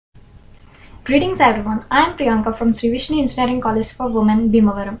Greetings everyone, I am Priyanka from Shri Vishnu Engineering College for Women,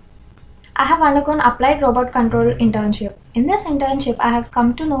 Bhimavaram. I have undergone Applied Robot Control Internship. In this internship, I have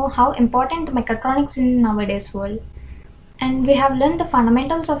come to know how important mechatronics in nowadays world. And we have learned the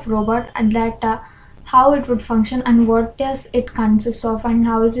fundamentals of robot and that how it would function and what does it consist of and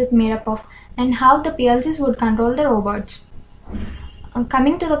how is it made up of and how the PLCs would control the robots.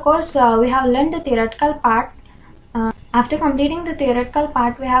 Coming to the course, we have learned the theoretical part. After completing the theoretical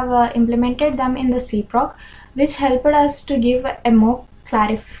part, we have implemented them in the CProg, which helped us to give a more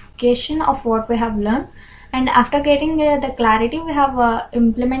clarification of what we have learned. And after getting the clarity, we have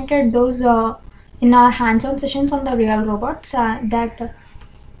implemented those in our hands-on sessions on the real robots. That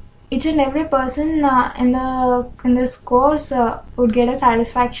each and every person in this course would get a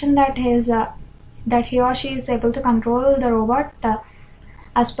satisfaction that he or she is able to control the robot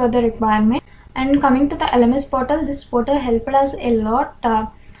as per the requirement. And coming to the LMS portal, this portal helped us a lot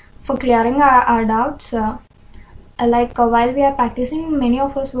for clearing our doubts. While we are practicing, many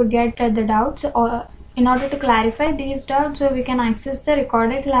of us would get the doubts, or in order to clarify these doubts, we can access the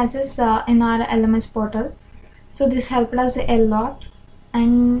recorded classes in our LMS portal. So this helped us a lot.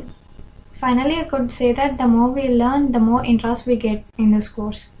 And finally, I could say that the more we learn, the more interest we get in this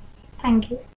course. Thank you.